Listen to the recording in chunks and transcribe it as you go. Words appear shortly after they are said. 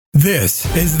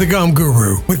This is The Gum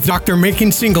Guru with Dr.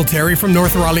 Macon Singletary from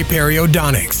North Raleigh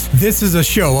Periodontics. This is a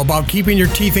show about keeping your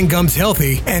teeth and gums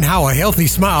healthy and how a healthy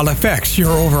smile affects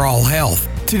your overall health.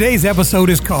 Today's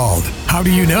episode is called, How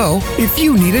Do You Know If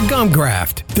You Need a Gum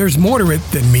Graft? There's more to it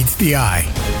than meets the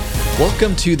eye.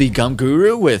 Welcome to The Gum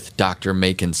Guru with Dr.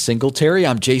 Macon Singletary.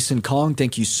 I'm Jason Kong.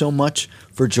 Thank you so much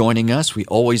for joining us. We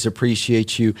always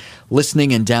appreciate you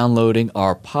listening and downloading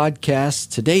our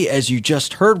podcast. Today, as you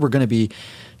just heard, we're going to be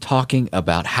talking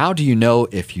about how do you know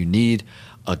if you need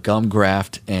a gum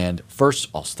graft. And first,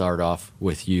 I'll start off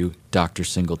with you, Dr.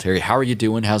 Singletary. How are you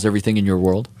doing? How's everything in your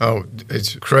world? Oh,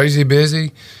 it's crazy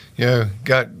busy. You know,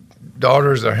 got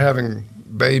daughters that are having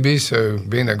babies, so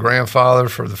being a grandfather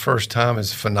for the first time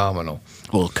is phenomenal.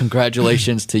 Well,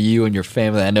 congratulations to you and your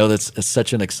family. I know that's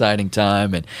such an exciting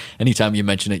time, and anytime you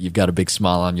mention it, you've got a big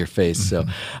smile on your face. So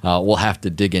we'll have to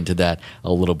dig into that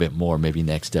a little bit more, maybe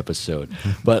next episode.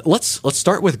 But let's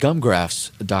start with gum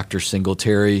grafts, Dr.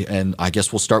 Singletary, and I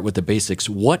guess we'll start with the basics.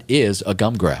 What is a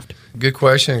gum graft? Good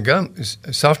question.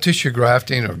 Soft tissue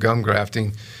grafting or gum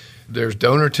grafting, there's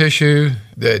donor tissue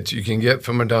that you can get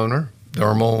from a donor,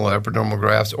 dermal, epidermal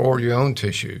grafts, or your own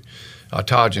tissue,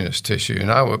 autogenous tissue. And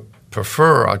I would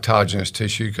prefer autogenous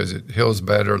tissue because it heals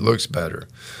better, looks better.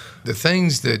 The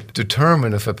things that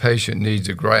determine if a patient needs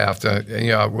a graft,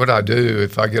 what I do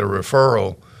if I get a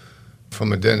referral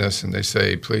from a dentist and they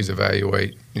say, please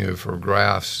evaluate, for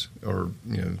grafts or,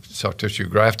 soft tissue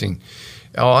grafting,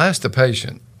 I'll ask the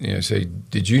patient, say,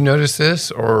 did you notice this,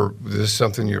 or is this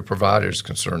something your provider is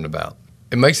concerned about?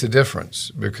 It makes a difference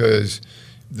because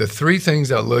the three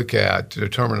things I look at to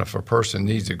determine if a person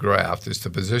needs a graft is the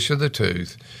position of the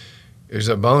tooth, is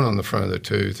a bone on the front of the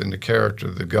tooth, and the character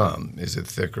of the gum. Is it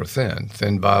thick or thin?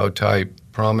 Thin biotype,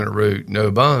 prominent root, no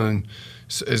bone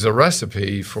is a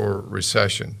recipe for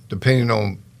recession, depending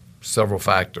on several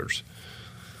factors.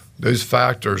 Those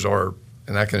factors are,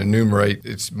 and I can enumerate,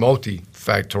 it's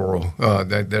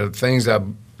multifactorial. There are things I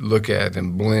look at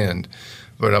and blend.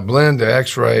 But I blend the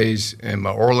x-rays and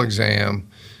my oral exam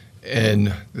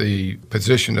and the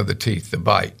position of the teeth, the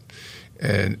bite,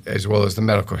 and as well as the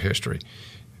medical history.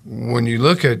 When you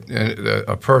look at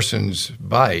a person's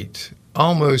bite,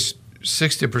 almost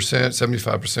 60%,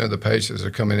 75% of the patients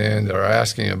are coming in that are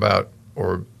asking about,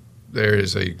 or there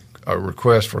is a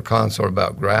request for consult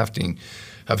about grafting,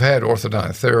 have had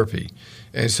orthodontic therapy.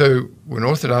 And so when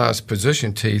orthodontists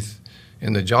position teeth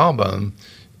in the jawbone,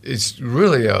 it's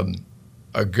really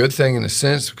a good thing in a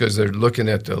sense because they're looking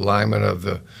at the alignment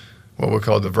of what we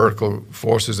call the vertical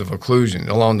forces of occlusion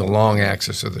along the long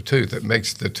axis of the tooth. It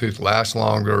makes the tooth last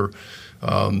longer,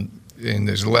 and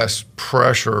there's less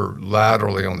pressure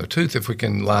laterally on the tooth if we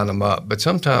can line them up. But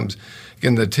sometimes,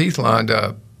 getting the teeth lined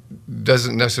up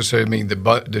doesn't necessarily mean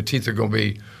the teeth are going to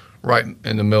be right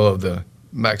in the middle of the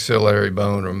maxillary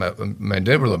bone or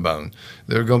mandibular bone.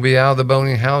 They're going to be out of the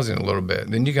bony housing a little bit.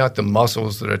 Then you got the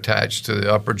muscles that are attached to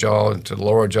the upper jaw and to the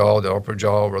lower jaw, the upper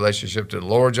jaw relationship to the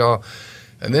lower jaw.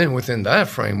 And then within that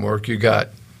framework, you got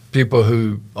people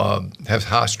who have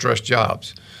high-stress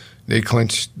jobs. They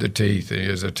clench the teeth.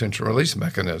 There's a tension release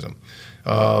mechanism.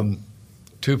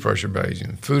 Toothbrush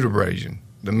abrasion, food abrasion,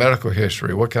 the medical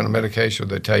history, what kind of medication are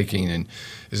they taking, and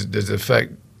does it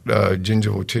affect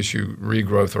gingival tissue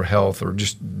regrowth or health, or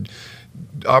just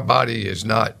our body is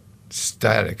not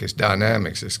static, it's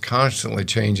dynamics, it's constantly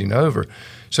changing over.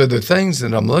 So the things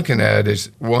that I'm looking at is,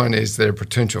 one is their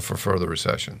potential for further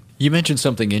recession. You mentioned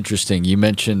something interesting. You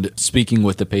mentioned speaking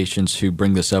with the patients who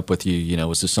bring this up with you.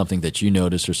 Is this something that you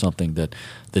notice or something that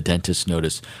the dentist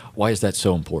noticed? Why is that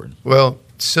so important? Well,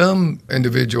 some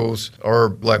individuals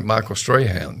are like Michael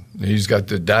Strahan. He's got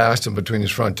the diastema between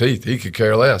his front teeth. He could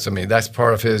care less. I mean, that's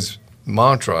part of his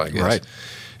mantra, I guess.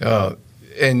 Right.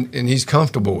 And he's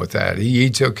comfortable with that. He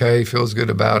eats okay, feels good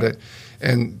about it.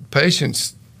 And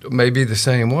patients may be the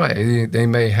same way. They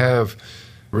may have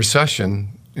recession,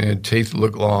 and teeth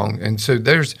look long. And so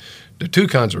there's the two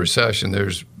kinds of recession.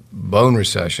 There's bone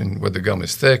recession, where the gum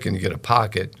is thick and you get a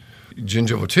pocket.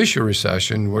 Gingival tissue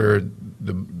recession, where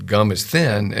the gum is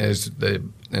thin,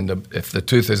 if the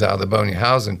tooth is out of the bony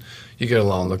housing, you get a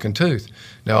long-looking tooth.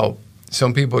 Now,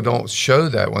 some people don't show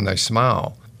that when they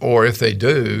smile, or if they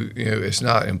do, it's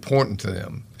not important to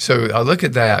them. So I look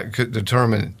at that, could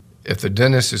determine if the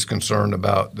dentist is concerned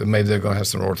about that maybe they're going to have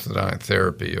some orthodontic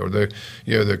therapy, or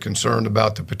they're concerned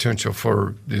about the potential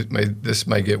for this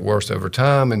may get worse over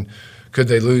time, and could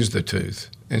they lose the tooth?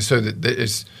 And so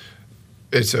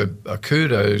it's a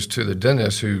kudos to the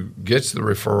dentist who gets the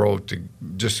referral to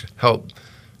just help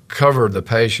cover the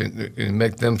patient and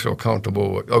make them feel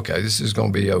comfortable. Okay, this is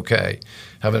going to be okay.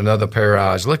 Have another pair of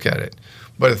eyes look at it.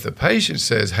 But if the patient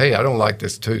says, hey, I don't like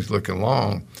this tooth looking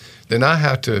long, then I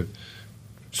have to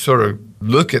sort of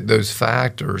look at those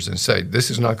factors and say,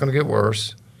 this is not going to get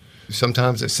worse.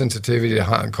 Sometimes it's sensitivity to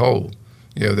hot and cold.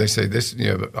 They say this,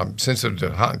 I'm sensitive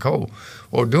to hot and cold.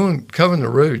 Well, covering the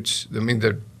roots, I mean,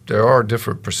 there are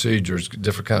different procedures,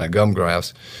 different kind of gum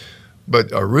grafts,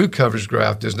 but a root coverage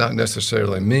graft does not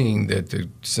necessarily mean that the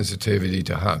sensitivity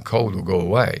to hot and cold will go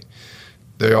away.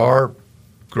 There are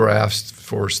grafts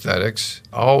for aesthetics.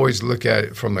 I always look at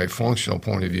it from a functional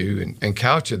point of view and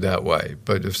couch it that way.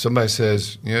 But if somebody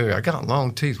says, I got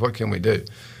long teeth, what can we do?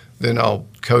 Then I'll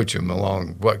coach them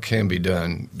along what can be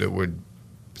done that would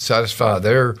satisfy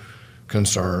their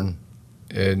concern,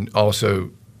 and also,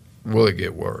 will it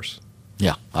get worse?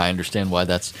 Yeah, I understand why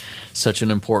that's such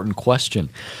an important question.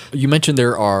 You mentioned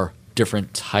there are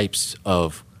different types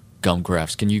of gum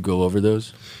grafts. Can you go over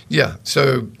those? Yeah,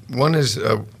 so one is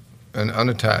an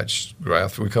unattached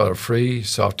graft. We call it a free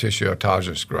soft tissue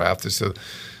autogenous graft.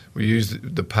 We use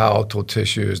the palatal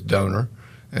tissue as donor.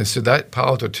 And so that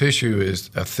palatal tissue is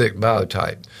a thick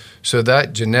biotype. So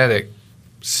that genetic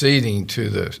seeding to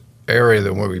the area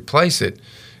that when we place it,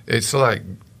 it's like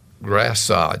grass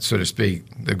sod, so to speak.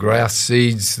 The grass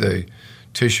seeds the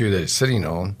tissue that it's sitting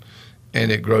on,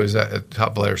 and it grows out. The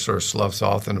top layer sort of sloughs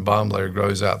off, and the bottom layer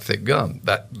grows out thick gum.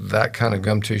 That kind of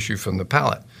gum tissue from the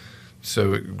palate.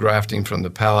 So grafting from the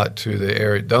palate to the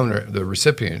area donor, the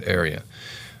recipient area.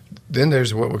 Then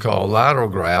there's what we call a lateral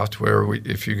graft, where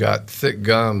if you got thick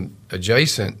gum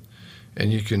adjacent,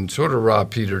 and you can sort of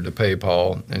rob Peter to pay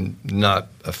Paul and not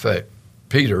affect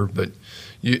Peter, but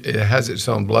it has its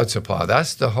own blood supply.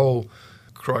 That's the whole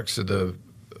crux of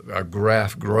our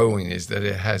graft growing, is that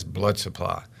it has blood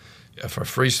supply. If a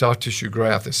free soft tissue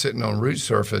graft is sitting on root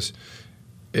surface,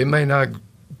 it may not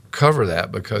cover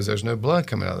that because there's no blood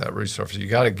coming out of that root surface. You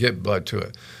got to get blood to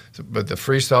it. But the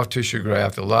free soft tissue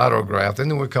graft, the lateral graft, and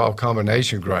then we call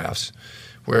combination grafts,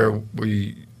 where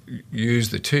we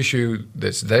use the tissue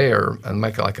that's there and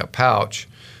make it like a pouch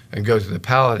and go to the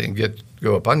palate and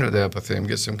go up under the epithelium,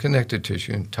 get some connective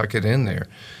tissue and tuck it in there.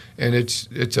 And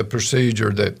it's a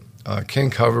procedure that can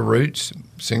cover roots,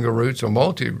 single roots or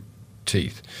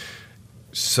multi-teeth.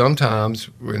 Sometimes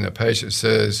when a patient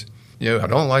says, I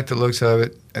don't like the looks of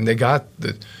it, and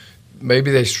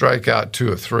maybe they strike out 2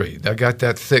 or 3. They got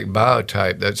that thick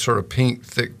biotype, that sort of pink,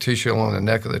 thick tissue along the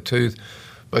neck of the tooth,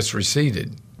 but it's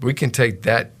receded. We can take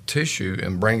that tissue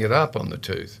and bring it up on the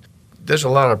tooth. There's a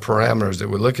lot of parameters that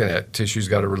we're looking at. Tissue's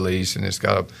got to release, and it's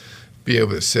got to be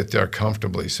able to sit there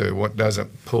comfortably so it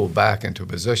doesn't pull back into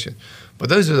position. But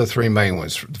those are the 3 main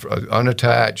ones: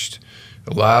 unattached,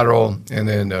 lateral, and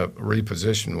then a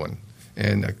repositioned one.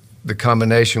 And the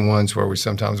combination ones where we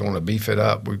sometimes want to beef it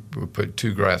up, we put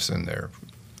 2 grafts in there.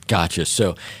 Gotcha.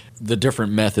 So the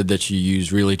different method that you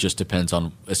use really just depends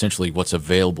on essentially what's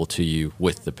available to you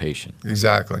with the patient.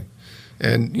 Exactly.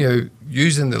 And,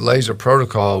 using the laser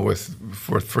protocol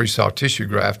for free soft tissue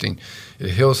grafting,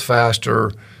 it heals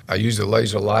faster. I use the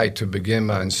laser light to begin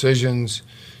my incisions,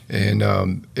 and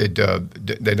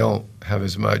they don't have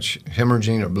as much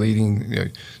hemorrhaging or bleeding.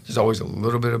 There's always a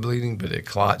little bit of bleeding, but it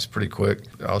clots pretty quick.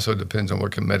 It also depends on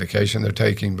what kind of medication they're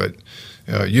taking, but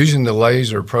using the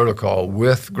laser protocol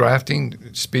with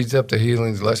grafting speeds up the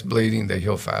healing, less bleeding, they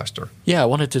heal faster. Yeah, I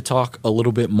wanted to talk a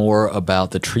little bit more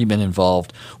about the treatment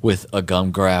involved with a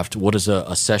gum graft. What does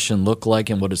a session look like,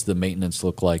 and what does the maintenance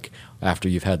look like after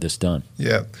you've had this done?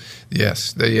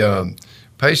 Yes. The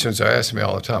patients are asking me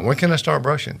all the time, when can I start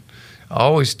brushing? I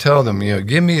always tell them,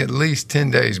 give me at least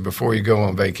 10 days before you go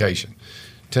on vacation.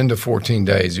 10 to 14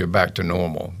 days, you're back to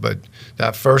normal. But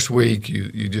that first week, you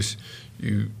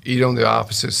eat on the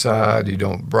opposite side, you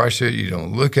don't brush it, you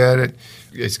don't look at it.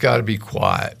 It's got to be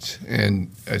quiet.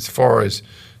 And as far as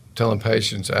telling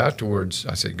patients afterwards,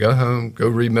 I said, go home, go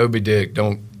read Moby Dick.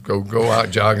 Don't go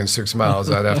out jogging 6 miles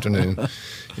that afternoon.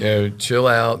 Chill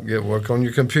out, work on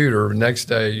your computer. Next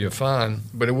day, you're fine.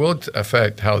 But it will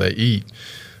affect how they eat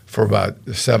for about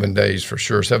 7 days for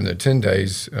sure, 7 to 10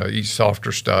 days. Eat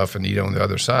softer stuff and eat on the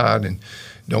other side. And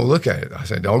don't look at it. I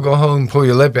said, don't go home and pull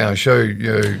your lip out and show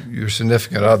your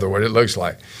significant other what it looks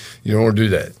like. You don't want to do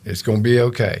that. It's going to be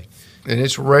okay. And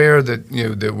it's rare that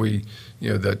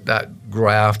that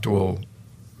graft will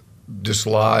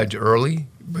dislodge early,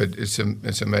 but it's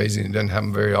amazing. It doesn't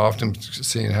happen very often,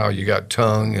 seeing how you got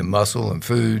tongue and muscle and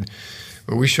food.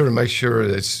 But we sure to make sure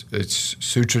that it's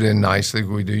sutured in nicely.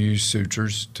 We do use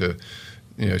sutures to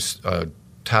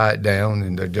tie it down,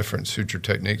 and there are different suture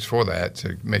techniques for that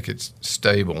to make it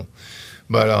stable.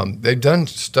 But they've done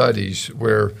studies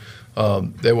where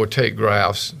they will take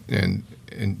grafts and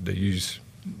they use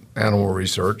animal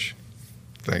research,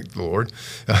 thank the Lord.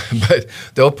 But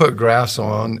they'll put grafts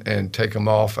on and take them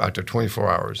off after 24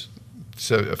 hours,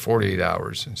 so 48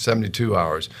 hours, 72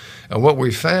 hours. And what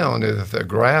we found is if the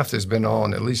graft has been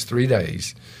on at least 3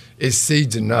 days, it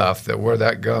seeds enough that where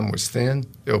that gum was thin,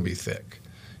 it'll be thick.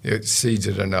 It seeds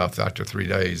it enough after 3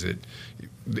 days.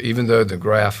 Even though the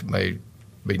graft may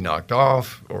be knocked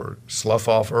off or slough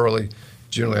off early,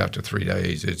 generally after 3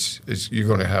 days, you're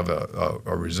going to have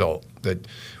a result that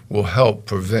will help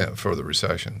prevent further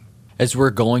recession. As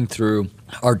we're going through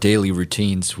our daily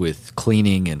routines with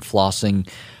cleaning and flossing,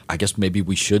 I guess maybe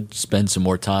we should spend some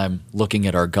more time looking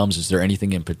at our gums. Is there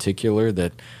anything in particular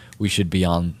that we should be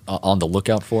on the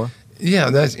lookout for? Yeah,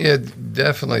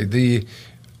 definitely.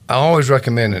 I always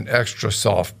recommend an extra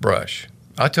soft brush.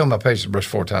 I tell my patients to brush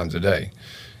 4 times a day.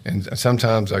 And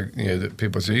sometimes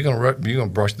people say, you're going to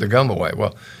brush the gum away.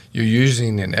 Well, you're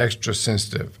using an extra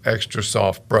sensitive, extra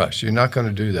soft brush. You're not going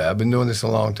to do that. I've been doing this a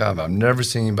long time. I've never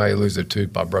seen anybody lose a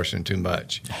tooth by brushing too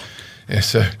much. And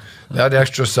so that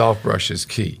extra soft brush is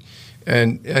key.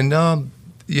 And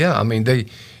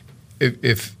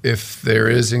if there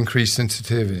is increased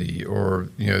sensitivity or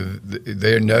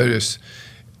they notice,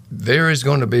 there is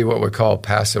going to be what we call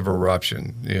passive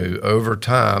eruption. Over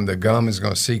time, the gum is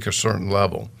going to seek a certain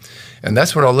level. And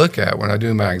that's what I look at when I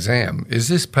do my exam. Is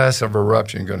this passive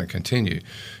eruption going to continue?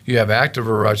 You have active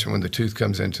eruption when the tooth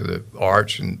comes into the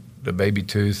arch and the baby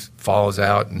tooth falls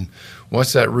out. And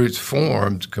once that root's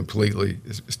formed completely,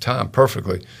 it's timed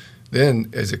perfectly, then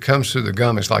as it comes through the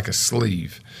gum, it's like a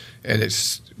sleeve. And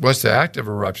once the active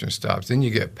eruption stops, then you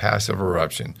get passive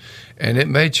eruption. And it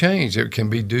may change. It can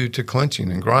be due to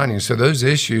clenching and grinding. So those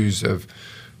issues of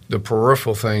the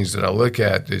peripheral things that I look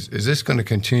at, is this going to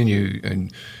continue?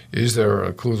 And is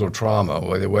there occlusal trauma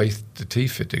or the way the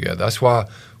teeth fit together? That's why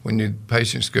when your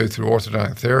patients go through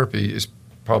orthodontic therapy, it's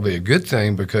probably a good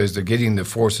thing because they're getting the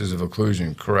forces of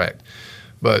occlusion correct.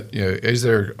 But is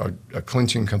there a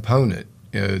clenching component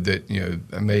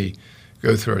that may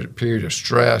go through a period of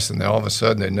stress, and then all of a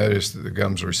sudden they notice that the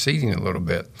gum's receding a little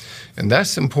bit. And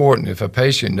that's important if a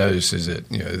patient notices it,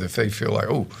 if they feel like,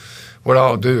 oh, what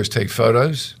I'll do is take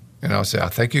photos, and I'll say, I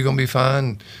think you're going to be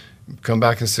fine. Come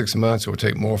back in 6 months, we'll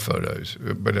take more photos.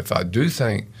 But if I do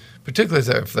think, particularly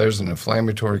if there's an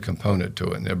inflammatory component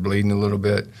to it and they're bleeding a little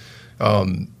bit,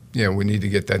 we need to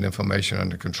get that inflammation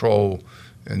under control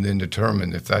and then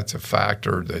determine if that's a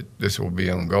factor that this will be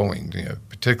ongoing,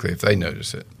 particularly if they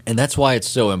notice it. And that's why it's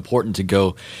so important to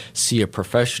go see a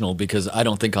professional, because I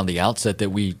don't think on the outset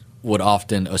that we would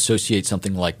often associate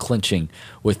something like clenching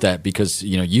with that, because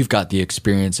you've got the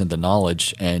experience and the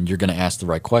knowledge and you're going to ask the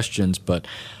right questions. But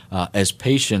as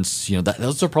patients,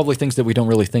 those are probably things that we don't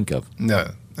really think of.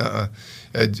 No.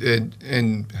 And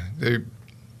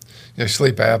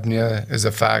sleep apnea is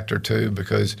a factor too,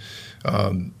 because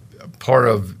part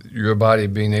of your body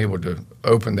being able to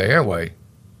open the airway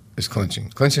is clenching.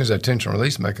 Clenching is a tension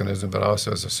release mechanism, but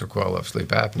also as a sequela of sleep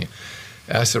apnea.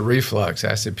 Acid reflux,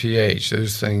 acid pH,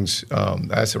 those things,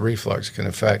 acid reflux can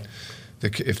affect,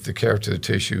 if the carotid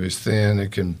tissue is thin,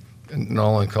 it can not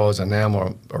only cause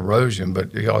enamel erosion,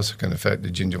 but it also can affect the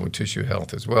gingival tissue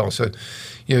health as well. So,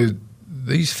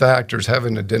 these factors,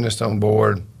 having a dentist on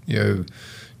board, to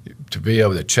be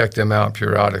able to check them out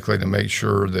periodically to make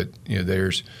sure that,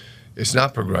 it's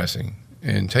not progressing.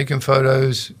 And taking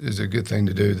photos is a good thing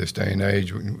to do this day and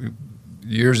age.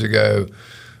 Years ago,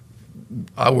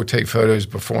 I would take photos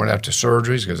before and after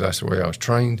surgeries because that's the way I was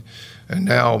trained. And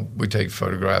now we take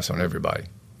photographs on everybody,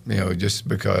 just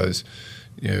because,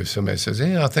 somebody says,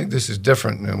 I think this is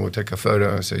different. And we'll take a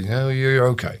photo and say, no, you're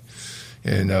okay.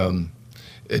 And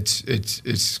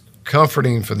it's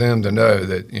comforting for them to know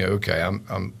that, okay,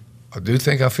 I do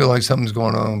think I feel like something's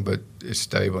going on, but it's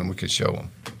stable and we can show them.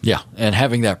 Yeah, and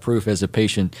having that proof as a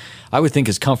patient, I would think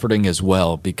is comforting as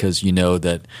well, because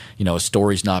that, a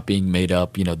story's not being made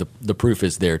up. The proof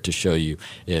is there to show you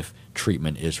if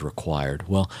treatment is required.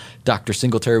 Well, Dr.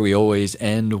 Singletary, we always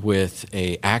end with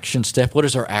an action step. What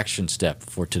is our action step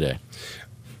for today?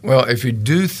 Well, if you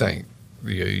do think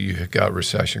you got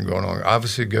recession going on,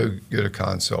 obviously go get a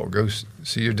consult. Go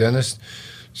see your dentist,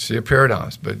 see a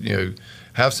periodontist. But,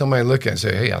 have somebody look at it and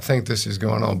say, hey, I think this is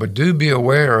going on. But do be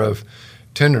aware of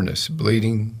tenderness,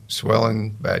 bleeding, swelling,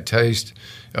 bad taste.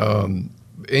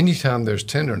 Anytime there's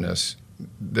tenderness,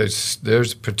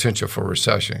 there's potential for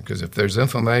recession, because if there's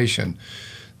inflammation,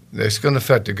 it's going to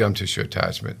affect the gum tissue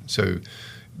attachment. So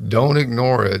don't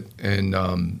ignore it,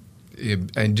 and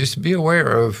just be aware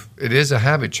of it is a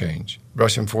habit change,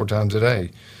 brushing 4 times a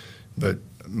day. But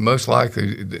most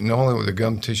likely, not only will the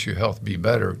gum tissue health be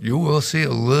better, you will see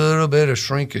a little bit of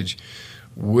shrinkage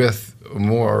with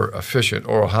more efficient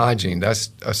oral hygiene,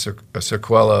 that's a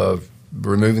sequela of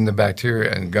removing the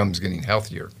bacteria and gums getting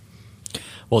healthier.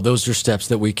 Well, those are steps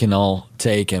that we can all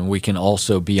take, and we can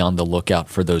also be on the lookout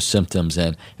for those symptoms.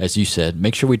 And as you said,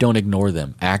 make sure we don't ignore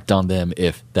them. Act on them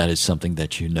if that is something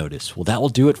that you notice. Well, that will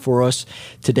do it for us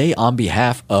today. On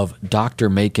behalf of Dr.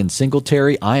 Macon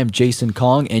Singletary, I am Jason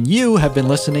Kong, and you have been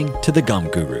listening to The Gum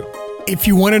Guru. If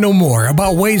you want to know more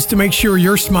about ways to make sure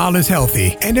your smile is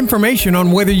healthy and information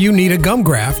on whether you need a gum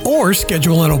graft or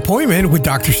schedule an appointment with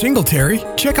Dr. Singletary,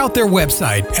 check out their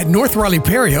website at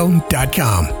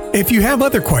northraleighperio.com. If you have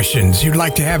other questions you'd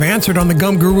like to have answered on the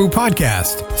Gum Guru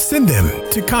podcast, send them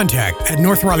to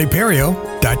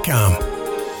contact@northraleighperio.com.